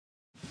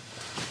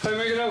How you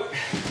make it out?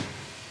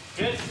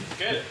 Good,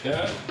 good.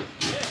 Yeah?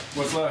 Yeah.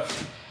 What's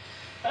left?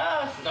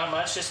 Not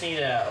much, just need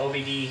a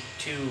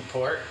OBD2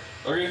 port.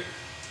 Okay.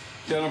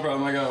 Yeah, no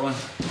problem, I got one.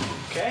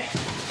 Okay.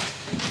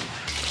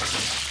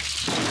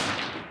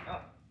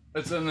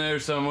 It's in there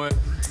somewhere.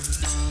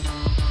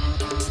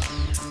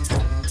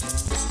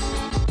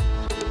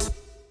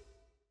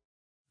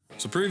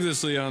 So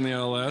previously on the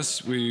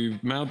LS, we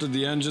mounted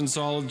the engine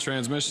solid,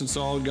 transmission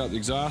solid, got the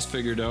exhaust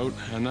figured out,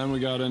 and then we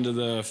got into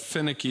the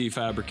finicky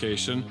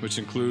fabrication, which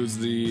includes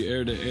the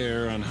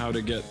air-to-air on how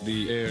to get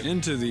the air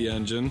into the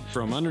engine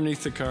from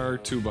underneath the car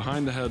to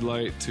behind the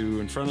headlight to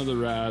in front of the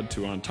rad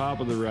to on top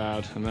of the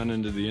rad and then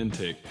into the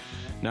intake.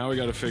 Now we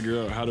got to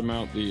figure out how to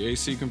mount the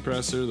AC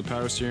compressor, the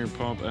power steering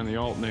pump, and the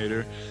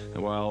alternator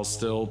while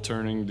still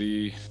turning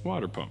the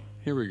water pump.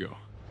 Here we go.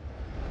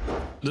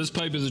 This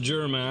pipe is a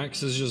Duramax.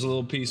 This is just a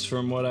little piece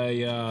from what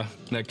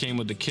that came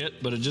with the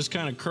kit, but it just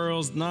kind of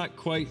curls, not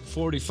quite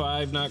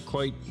 45, not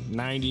quite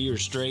 90 or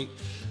straight,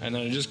 and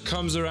then it just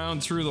comes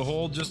around through the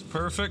hole just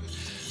perfect,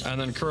 and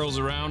then curls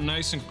around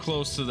nice and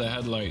close to the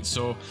headlight.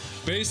 So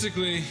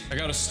basically, I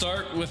got to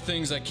start with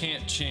things I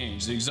can't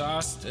change. The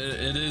exhaust,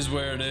 it is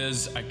where it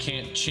is. I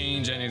can't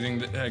change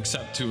anything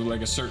except to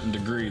like a certain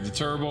degree. The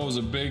turbo is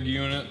a big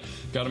unit.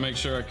 Got to make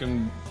sure I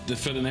can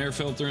fit an air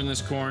filter in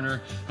this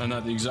corner and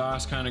that the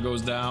exhaust kind of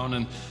goes down,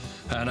 and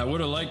I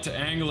would have liked to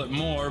angle it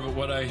more, but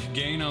what I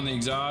gain on the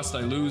exhaust,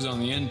 I lose on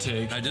the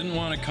intake. I didn't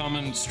want to come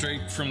in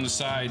straight from the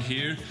side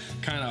here,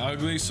 kind of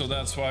ugly, so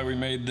that's why we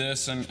made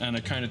this, and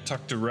it kind of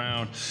tucked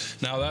around.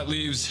 Now that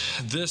leaves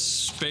this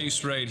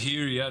space right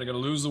here. Yeah, I got to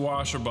lose the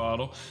washer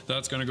bottle.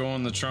 That's going to go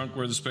in the trunk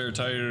where the spare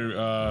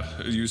tire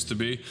used to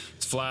be.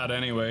 It's flat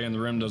anyway, and the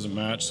rim doesn't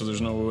match, so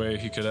there's no way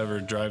he could ever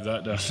drive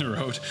that down the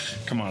road.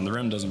 Come on, the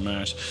rim doesn't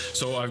match.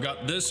 So I've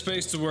got this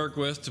space to work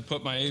with to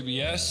put my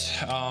ABS.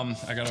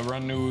 I got to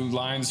run new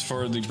lines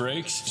for the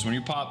brakes. So when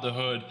you pop the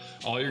hood,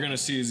 all you're gonna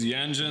see is the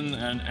engine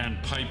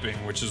and piping,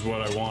 which is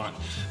what I want.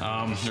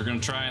 They're gonna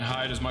try and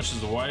hide as much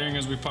of the wiring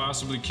as we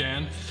possibly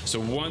can. So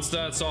once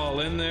that's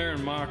all in there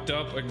and mocked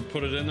up, I can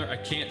put it in there. I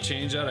can't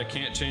change that. I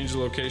can't change the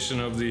location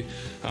of the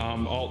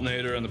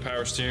alternator and the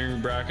power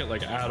steering bracket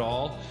like at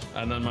all.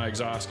 And then my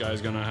exhaust guy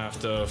is gonna have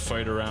to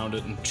fight around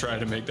it and try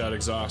to make that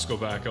exhaust go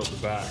back out the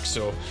back.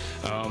 So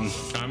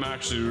I'm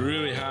actually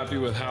really happy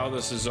with how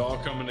this is all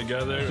coming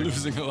together.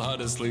 Losing a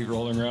lot of sleep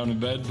rolling around in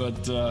bed,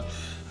 but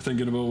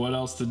thinking about what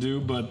else to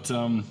do, but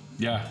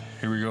yeah,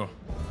 here we go.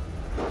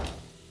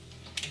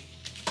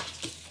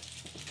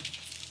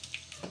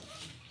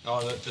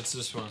 Oh, it's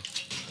this one.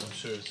 I'm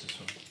sure it's this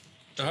one.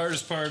 The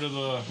hardest part of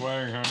the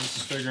wiring harness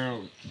is figuring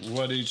out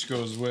what each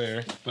goes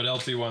where, but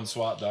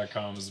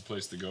LT1SWAT.com is the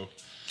place to go,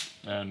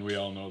 and we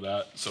all know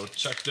that. So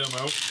check them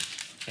out,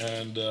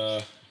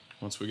 and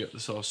once we get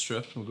this all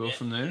stripped, we'll go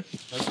from there.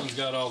 This one's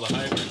got all the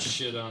hybrid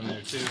shit on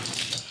there too.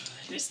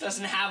 This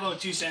doesn't have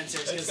O2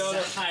 sensors because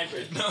it's a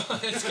hybrid. No,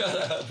 it's got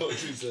a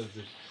O2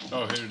 sensor.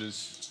 Oh, here it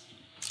is.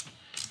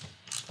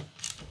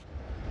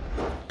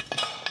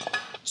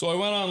 So I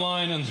went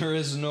online and there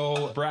is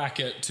no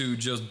bracket to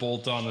just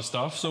bolt on the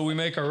stuff, so we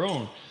make our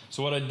own.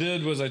 So what I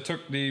did was I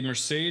took the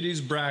Mercedes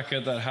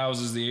bracket that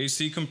houses the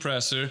AC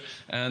compressor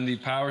and the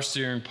power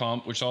steering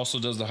pump, which also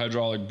does the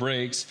hydraulic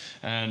brakes,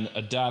 and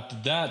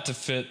adapted that to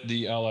fit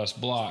the LS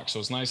block.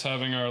 So it's nice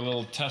having our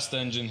little test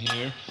engine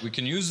here. We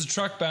can use the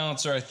truck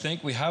balancer. I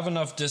think we have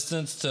enough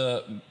distance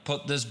to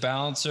put this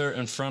balancer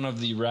in front of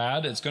the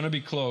rad. It's going to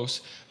be close,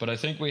 but I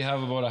think we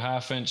have about a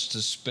 ½ inch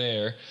to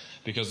spare,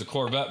 because the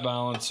Corvette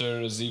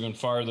balancer is even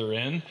farther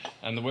in,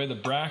 and the way the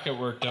bracket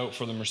worked out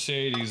for the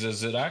Mercedes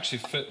is it actually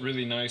fit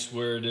really nice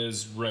where it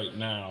is right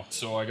now.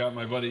 So I got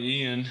my buddy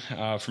Ian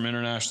from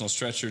International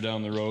Stretcher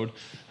down the road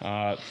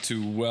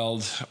to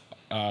weld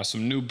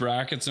some new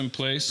brackets in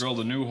place, drilled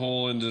a new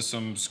hole into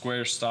some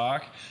square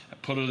stock,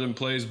 put it in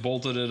place,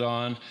 bolted it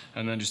on,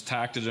 and then just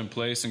tacked it in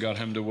place and got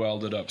him to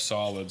weld it up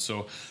solid.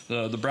 So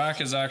the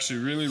bracket is actually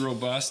really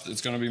robust.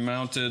 It's going to be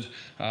mounted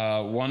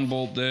one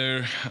bolt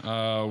there,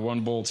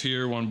 one bolt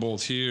here, one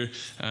bolt here,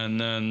 and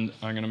then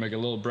I'm going to make a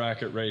little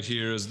bracket right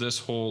here as this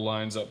hole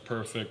lines up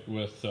perfect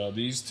with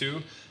these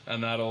two,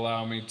 and that'll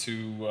allow me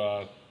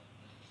to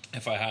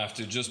if I have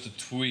to, just to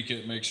tweak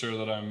it, make sure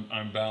that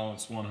I'm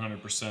balanced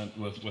 100%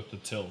 with the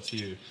tilt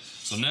here.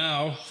 So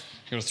now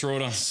I'm gonna throw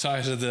it on the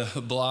side of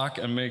the block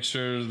and make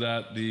sure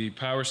that the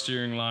power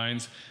steering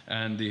lines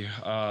and the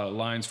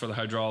lines for the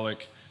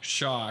hydraulic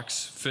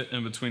shocks fit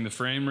in between the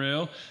frame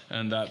rail,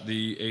 and that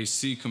the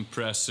AC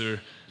compressor,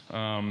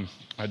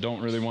 I don't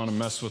really want to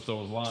mess with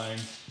those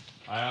lines.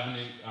 I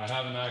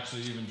haven't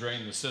actually even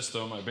drained the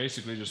system. I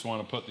basically just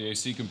want to put the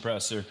AC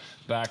compressor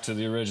back to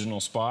the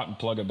original spot and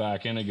plug it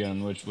back in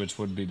again, which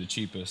would be the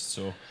cheapest.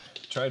 So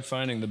tried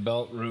finding the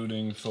belt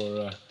routing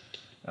for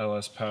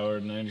LS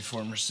powered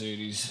 94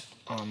 Mercedes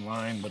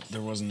online, but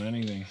there wasn't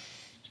anything.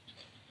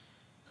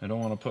 I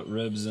don't want to put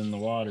ribs in the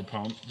water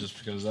pump just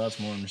because that's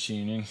more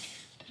machining.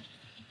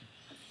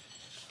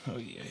 Oh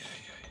yeah.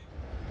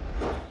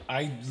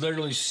 I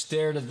literally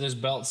stared at this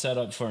belt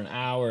setup for an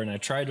hour and I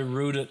tried to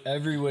route it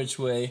every which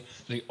way.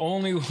 The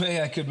only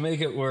way I could make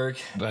it work,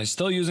 but I'm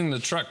still using the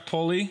truck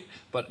pulley,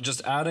 but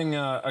just adding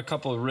a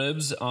couple of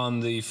ribs on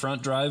the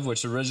front drive,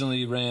 which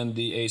originally ran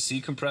the AC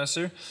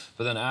compressor,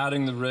 but then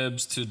adding the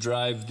ribs to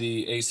drive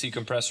the AC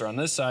compressor on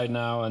this side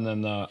now, and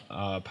then the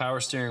power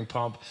steering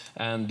pump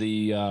and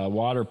the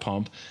water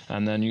pump,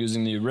 and then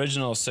using the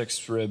original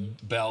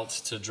 6-rib belt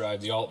to drive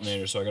the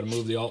alternator. So I got to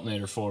move the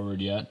alternator forward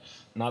yet.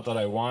 Not that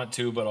I want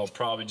to, but I'll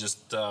probably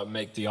just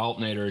make the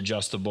alternator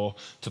adjustable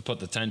to put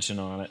the tension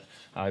on it.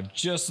 I have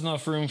just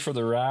enough room for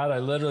the rad. I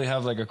literally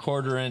have like a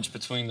 1/4 inch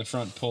between the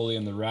front pulley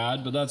and the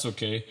rad, but that's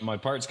okay. My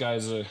parts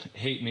guys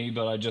hate me,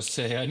 but I just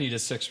say I need a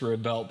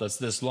 6-rib belt that's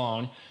this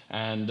long,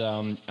 and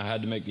I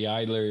had to make the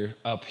idler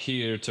up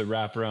here to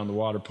wrap around the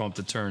water pump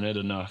to turn it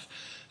enough.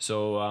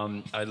 So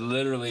I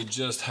literally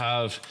just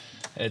have,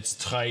 it's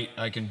tight.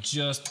 I can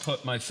just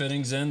put my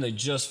fittings in. They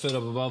just fit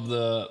up above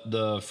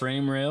the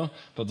frame rail,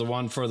 but the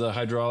one for the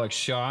hydraulic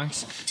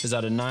shocks is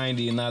at a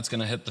 90, and that's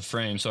gonna hit the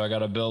frame. So I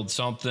gotta build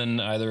something,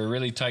 either a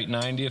really tight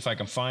 90 if I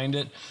can find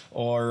it,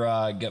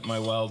 or get my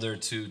welder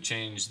to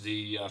change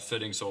the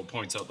fitting so it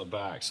points out the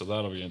back. So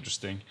that'll be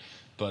interesting.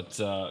 But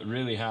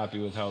really happy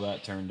with how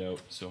that turned out,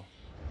 so.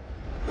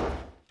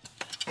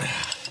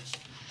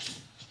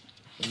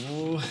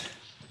 Ooh.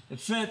 It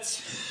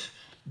fits,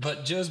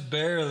 but just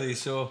barely.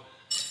 So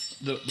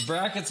the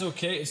bracket's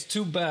okay. It's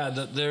too bad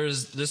that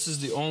this is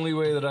the only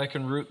way that I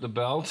can route the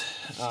belt.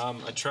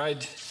 I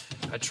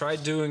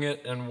tried doing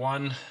it in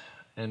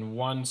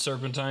one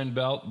serpentine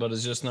belt, but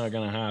it's just not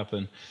gonna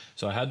happen.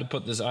 So I had to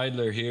put this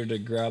idler here to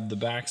grab the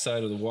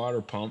backside of the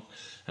water pump,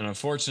 and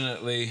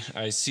unfortunately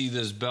I see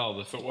this belt.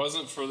 If it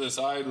wasn't for this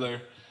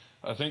idler,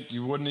 I think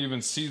you wouldn't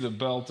even see the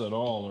belt at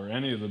all, or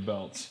any of the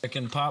belts. I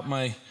can pop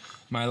my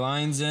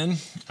lines in.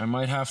 I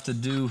might have to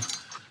do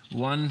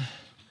one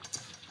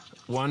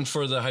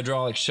for the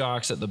hydraulic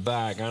shocks at the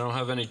back. I don't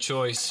have any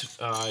choice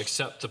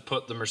except to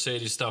put the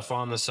Mercedes stuff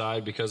on the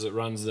side because it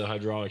runs the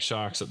hydraulic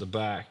shocks at the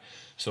back.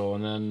 So,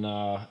 and then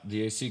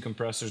the AC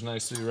compressor's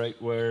nicely right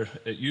where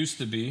it used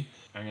to be.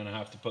 I'm gonna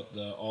have to put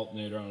the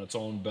alternator on its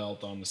own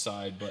belt on the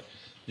side, but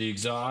the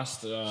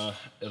exhaust,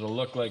 it'll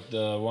look like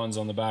the ones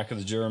on the back of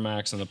the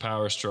Duramax and the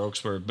Power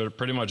Strokes, where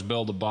pretty much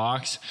build a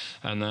box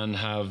and then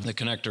have the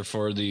connector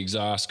for the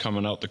exhaust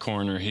coming out the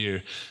corner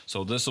here.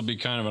 So this will be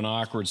kind of an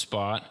awkward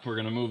spot. We're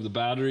gonna move the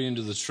battery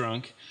into the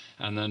trunk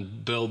and then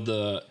build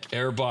the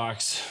air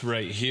box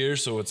right here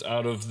so it's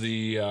out of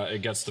the,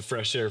 it gets the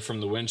fresh air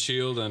from the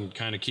windshield and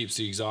kind of keeps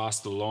the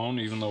exhaust alone,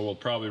 even though we'll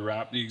probably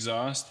wrap the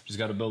exhaust. Just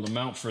gotta build a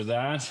mount for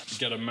that.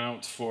 Get a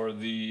mount for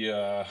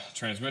the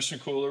transmission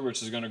cooler,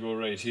 which is gonna go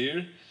right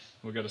here.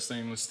 We've got a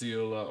stainless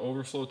steel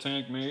overflow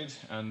tank made,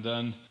 and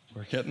then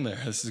we're getting there.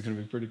 This is gonna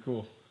be pretty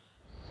cool.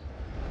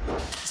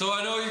 So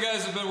I know you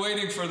guys have been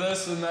waiting for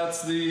this, and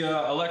that's the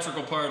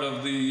electrical part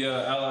of the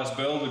LS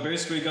build. We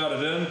basically got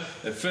it in.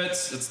 It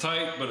fits. It's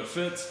tight, but it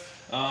fits.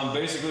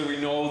 Basically, we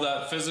know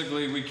that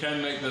physically we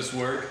can make this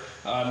work.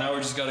 Now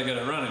we just got to get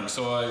it running.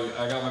 So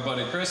I got my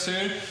buddy Chris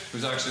here,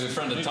 who's actually a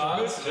friend of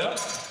Todd's. Yep.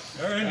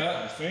 All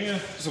right.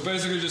 So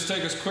basically, just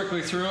take us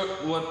quickly through it.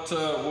 What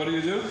do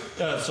you do?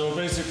 Yeah. So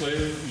basically,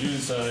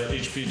 use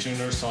HP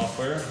Tuner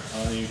software.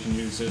 You can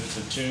use it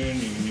to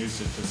tune. You can use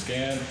it to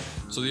scan.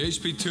 So the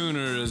HP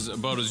Tuner is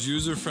about as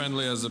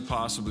user-friendly as it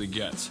possibly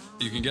gets.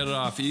 You can get it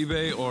off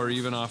eBay or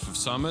even off of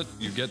Summit.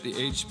 You get the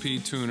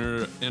HP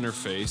Tuner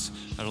interface,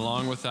 and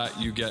along with that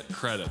you get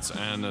credits,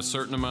 and a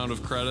certain amount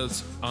of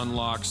credits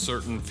unlocks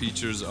certain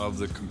features of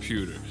the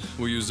computer.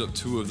 We used up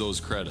 2 of those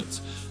credits.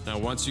 Now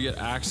once you get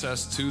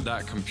access to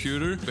that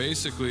computer,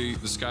 basically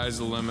the sky's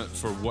the limit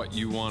for what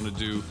you want to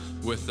do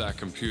with that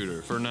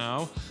computer. For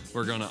now,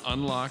 we're going to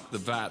unlock the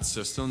VAT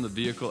system, the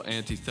vehicle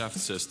anti-theft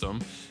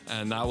system,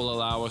 and that will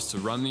allow us to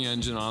run the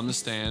engine on the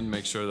stand,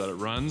 make sure that it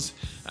runs,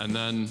 and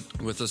then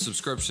with a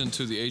subscription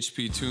to the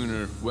HP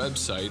Tuner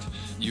website,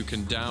 you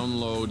can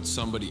download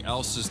somebody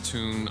else's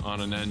tune on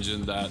an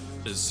engine that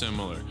is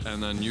similar,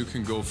 and then you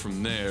can go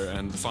from there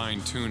and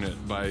fine-tune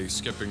it by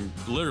skipping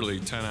literally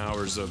 10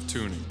 hours of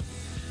tuning.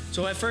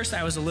 So at first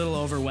I was a little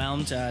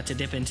overwhelmed to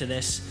dip into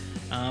this,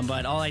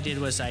 but all I did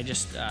was I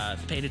just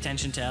paid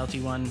attention to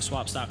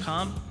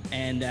lt1swaps.com,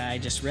 and I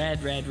just read,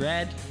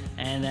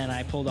 and then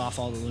I pulled off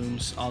all the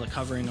looms, all the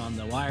covering on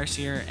the wires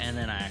here, and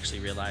then I actually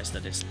realized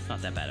that it's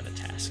not that bad of a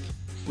task.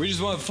 We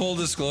just want full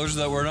disclosure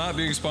that we're not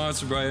being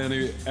sponsored by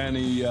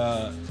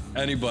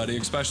anybody,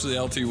 especially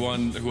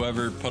LT1,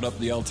 whoever put up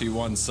the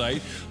LT1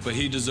 site, but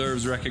he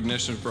deserves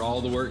recognition for all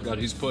the work that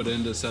he's put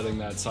into setting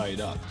that site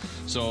up.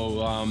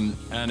 So,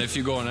 and if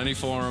you go on any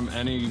forum,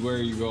 anywhere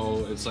you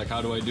go, it's like,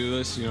 how do I do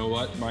this? You know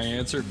what? My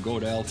answer, go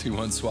to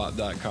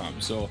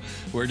lt1swap.com. So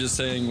we're just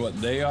saying what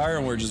they are,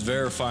 and we're just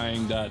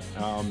verifying that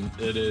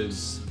it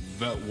is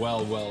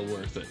well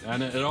worth it.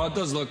 And it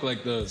does look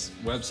like the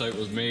website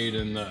was made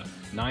in the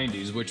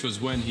 90s, which was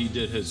when he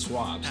did his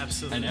swaps.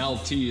 Absolutely. And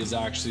LT is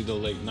actually the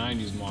late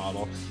 90s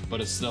model,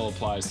 but it still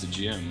applies to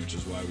GM, which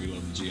is why we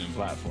love the GM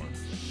platform.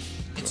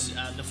 It's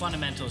the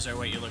fundamentals are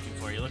what you're looking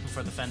for. You're looking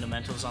for the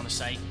fundamentals on the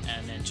site,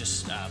 and then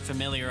just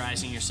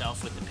familiarizing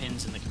yourself with the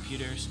pins and the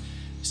computers,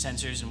 the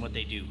sensors, and what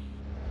they do.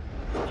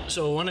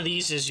 So one of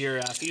these is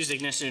your fuse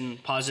ignition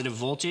positive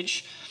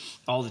voltage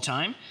all the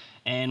time,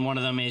 and one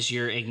of them is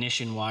your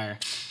ignition wire.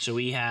 So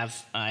I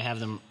have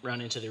them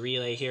run into the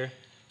relay here.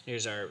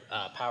 Here's our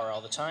power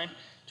all the time,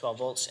 12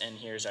 volts, and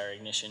here's our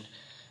ignition,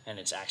 and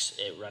it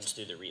runs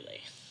through the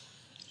relay.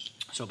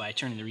 So by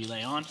turning the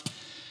relay on,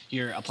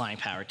 you're applying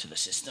power to the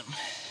system.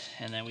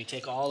 And then we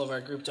take all of our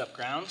grouped up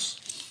grounds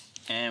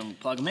and we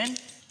plug them in.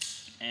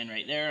 And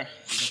right there,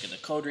 if you look at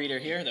the code reader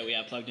here that we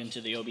have plugged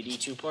into the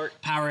OBD2 port,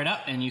 power it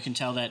up and you can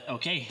tell that,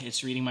 okay,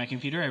 it's reading my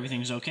computer,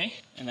 everything's okay.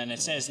 And then it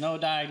says no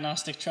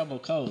diagnostic trouble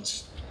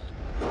codes.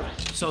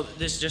 So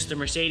this is just the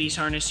Mercedes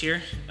harness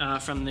here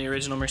from the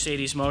original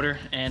Mercedes motor,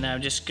 and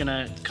I'm just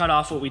gonna cut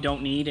off what we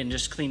don't need and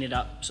just clean it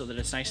up so that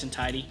it's nice and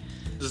tidy.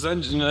 This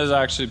engine is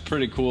actually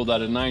pretty cool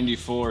that in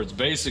 '94 it's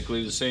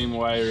basically the same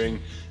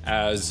wiring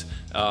as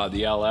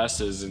the LS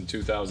is in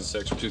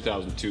 2006 or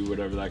 2002,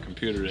 whatever that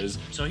computer is.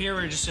 So here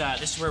we're just,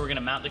 this is where we're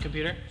gonna mount the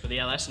computer for the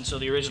LS, and so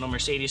the original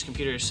Mercedes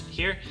computer is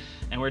here,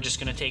 and we're just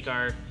gonna take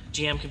our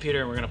GM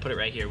computer and we're gonna put it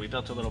right here. We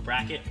built a little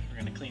bracket. We're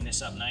gonna clean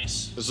this up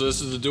nice. So this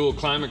is the dual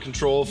climate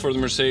control for the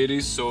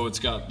Mercedes. So it's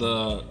got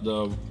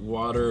the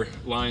water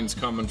lines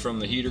coming from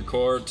the heater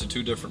core to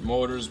two different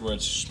motors,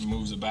 which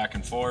moves it back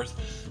and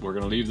forth. We're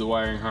gonna leave the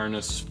wiring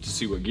harness to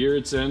see what gear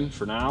it's in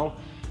for now.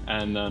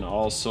 And then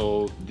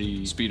also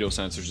the speedo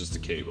sensors is the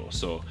cable.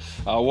 So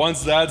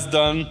once that's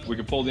done, we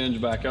can pull the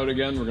engine back out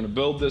again. We're gonna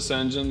build this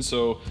engine.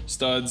 So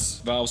studs,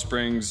 valve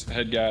springs,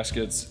 head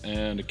gaskets,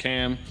 and a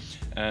cam.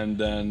 And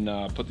then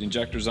put the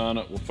injectors on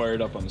it. We'll fire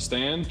it up on the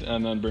stand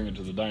and then bring it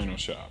to the dyno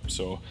shop.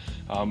 So,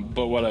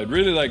 but what I'd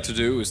really like to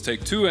do is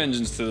take two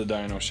engines to the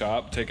dyno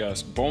shop, take a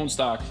bone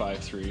stock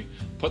 5.3,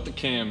 put the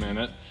cam in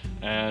it,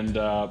 and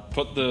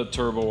put the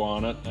turbo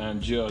on it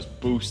and just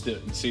boost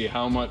it and see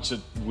how much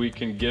we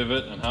can give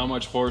it and how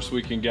much horse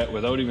we can get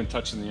without even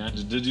touching the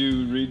engine. Did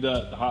you read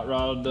that Hot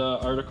Rod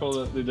article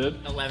that they did?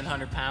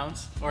 1,100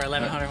 pounds or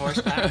 1,100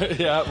 horsepower?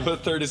 Yeah,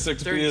 with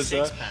 36 PSI.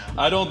 Pounds.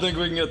 I don't think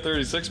we can get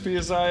 36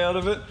 PSI out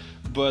of it,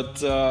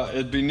 but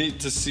it'd be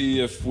neat to see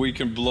if we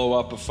can blow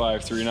up a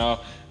 5.3. Now,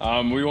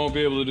 we won't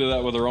be able to do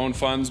that with our own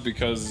funds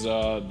because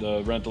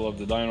the rental of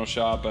the dyno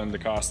shop and the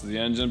cost of the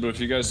engine, but if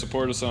you guys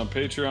support us on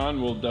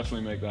Patreon, we'll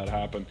definitely make that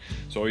happen.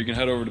 So you can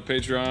head over to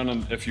Patreon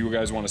and if you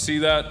guys want to see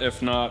that.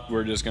 If not,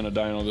 we're just going to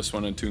dyno this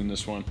one and tune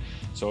this one.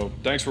 So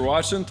thanks for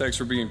watching. Thanks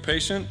for being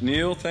patient.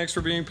 Neil, thanks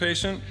for being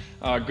patient.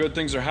 Good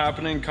things are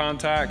happening.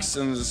 Contacts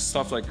and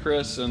stuff like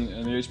Chris and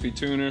the HP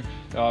tuner.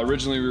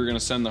 Originally we were going to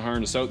send the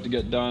harness out to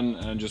get done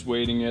and just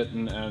waiting it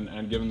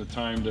and giving the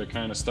time to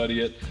kind of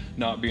study it,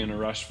 not be in a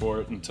rush for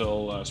it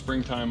until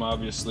springtime.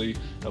 Obviously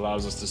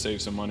allows us to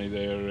save some money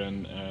there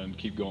and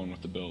keep going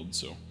with the build.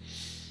 So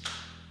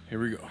here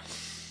we go.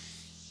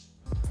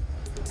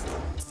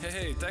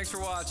 Hey, thanks for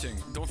watching.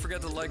 Don't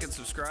forget to like and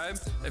subscribe.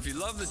 If you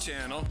love the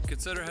channel,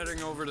 consider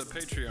heading over to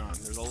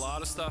Patreon. There's a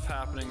lot of stuff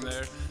happening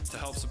there to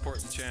help support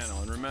the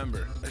channel. And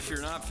remember, if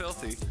you're not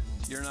filthy,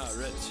 you're not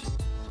rich.